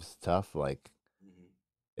lives tough. Like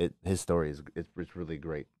Mhm. his story it's really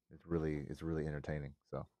great. It's really entertaining.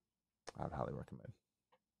 So I would highly recommend.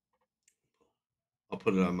 I'll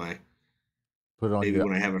put it on my Put it on maybe your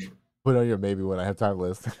when I have a put it on your maybe when I have time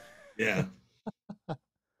list. yeah.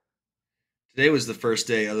 Today was the first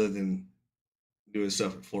day, other than doing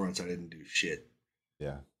stuff at Florence, I didn't do shit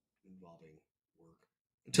Yeah, involving work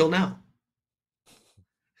until now.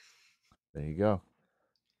 there you go.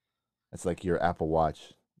 It's like your Apple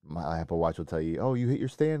Watch. My Apple Watch will tell you, "Oh, you hit your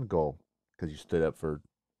stand goal because you stood up for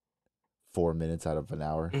 4 minutes out of an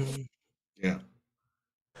hour, Mhm. Yeah,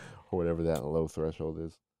 or whatever that low threshold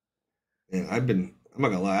is." and I'm not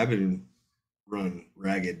gonna lie, I've been run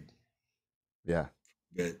ragged, Yeah,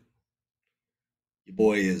 but your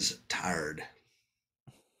boy is tired.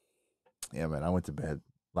 yeah, man. I went to bed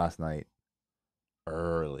last night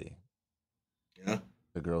early. Yeah,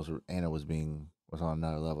 Anna was on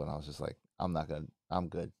another level, and I was just like, I'm not gonna. I'm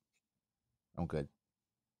good. I'm good.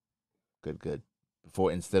 Good. Good.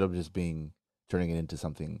 Before instead of just turning it into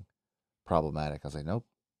something problematic, I was like, nope.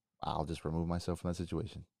 I'll just remove myself from that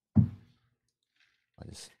situation. I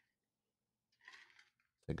just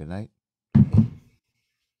say good night.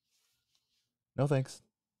 No thanks.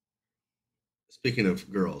 speaking of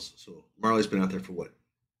girls, so Marley's been out there for what,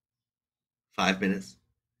 5 minutes?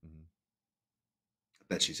 Mhm. I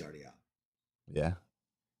bet she's already out. Yeah.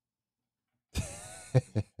 I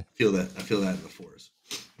feel that in the force.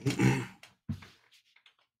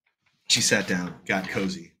 She sat down, got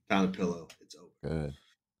cozy, found a pillow. It's over. Good.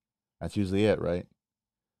 That's usually it, right?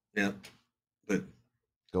 Yep. But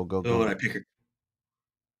Go, go, the go, moment go.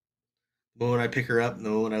 I pick her up, the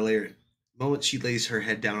moment I lay her, the moment she lays her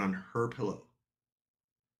head down on her pillow,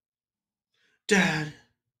 Dad,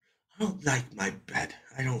 I don't like my bed.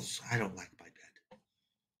 I don't like my bed.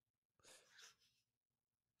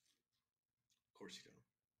 Of course you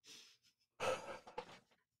don't.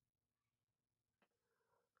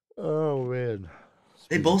 Oh man.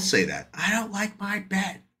 They Speaking. both say that. I don't like my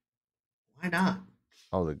bed. Why not?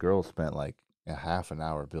 Oh, the girls spent like a half an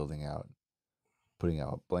hour putting out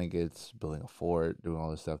blankets, building a fort, doing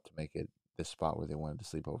all this stuff to make it this spot where they wanted to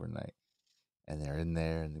sleep overnight. And they're in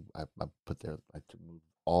there, and I put to move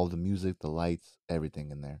all the music, the lights,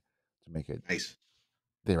 everything in there to make it. Nice.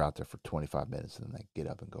 They're out there for 25 minutes, and then they get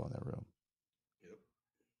up and go in their room.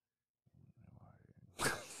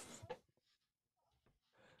 Yep.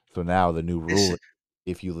 So now the new It's rule is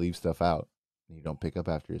if you leave stuff out and you don't pick up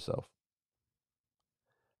after yourself,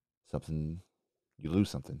 something you lose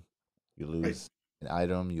something. You right. lose an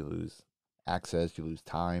item, you lose access, you lose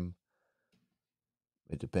time.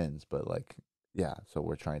 It depends, but like, yeah. So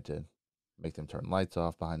we're trying to make them turn lights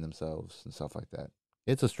off behind themselves and stuff like that.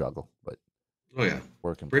 It's a struggle, but Oh yeah.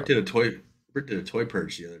 work in Britt progress. did a toy. Britt did a toy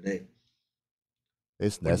purge the other day.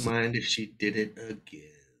 It's Wouldn't necessary. mind if she did it again.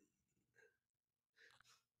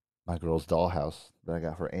 My girl's dollhouse that I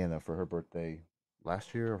got for Anna for her birthday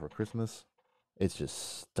last year or for Christmas. It's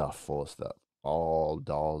just stuff full of stuff. All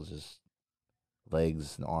dolls, just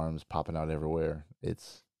legs and arms popping out everywhere.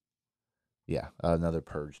 It's yeah, another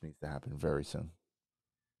purge needs to happen very soon.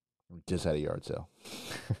 We just had a yard sale.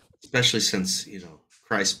 Especially since,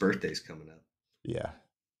 Christ's birthday's coming up. Yeah,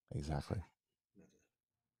 exactly.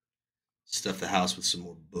 Stuff the house with some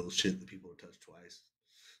more bullshit that people have touched twice.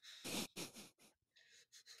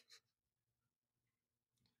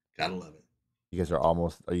 Gotta love it. You guys are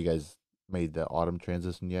almost. Are you guys made the autumn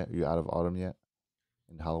transition yet? Are you out of autumn yet?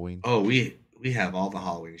 In Halloween? Oh, we have all the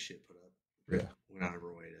Halloween shit put up. Britt Yeah. went out of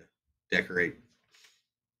her way to decorate.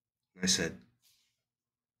 I said,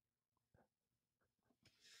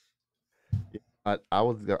 Yeah. I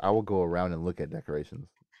will go around and look at decorations.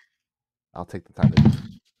 I'll take the time to.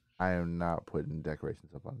 I am not putting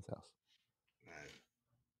decorations up on this house.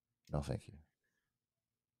 No, thank you.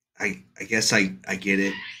 I guess I get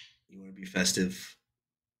it. You want to be festive.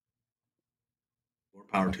 More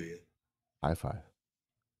power to you. High five.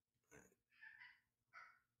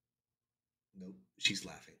 Nope. She's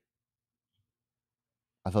laughing.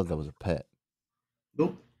 I thought that was a pet.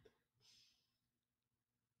 Nope.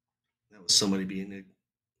 That was somebody being a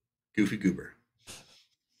goofy goober.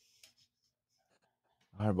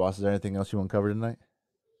 All right, boss. Is there anything else you want to cover tonight?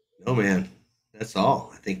 No, man. That's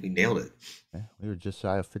all. I think we nailed it. Yeah, we were just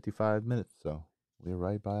shy of 55 minutes, so we were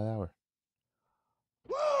right by an hour.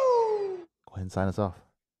 Woo! Go ahead and sign us off.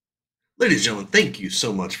 Ladies and gentlemen, thank you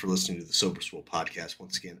so much for listening to the Sober Swole podcast.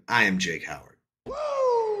 Once again, I am Jake Howard.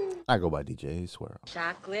 Woo! I go by DJ Swirl.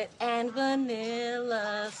 Chocolate and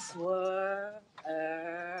vanilla swirl.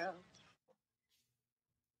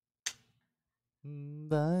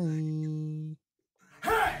 Bye.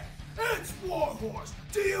 Hey, it's Warhorse.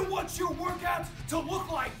 Do you want your workouts to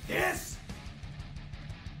look like this?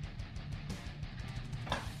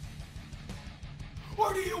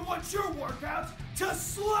 Or do you want your workouts to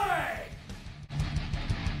slay?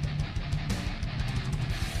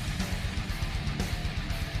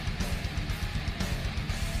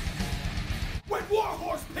 When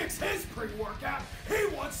Warhorse picks his pre-workout,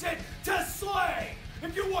 he wants it to slay.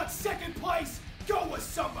 If you want second place, go with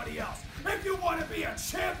somebody else. If you want to be a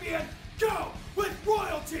champion, go with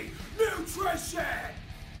Royalty Nutrition.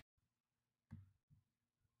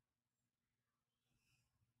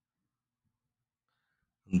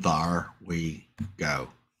 There we go.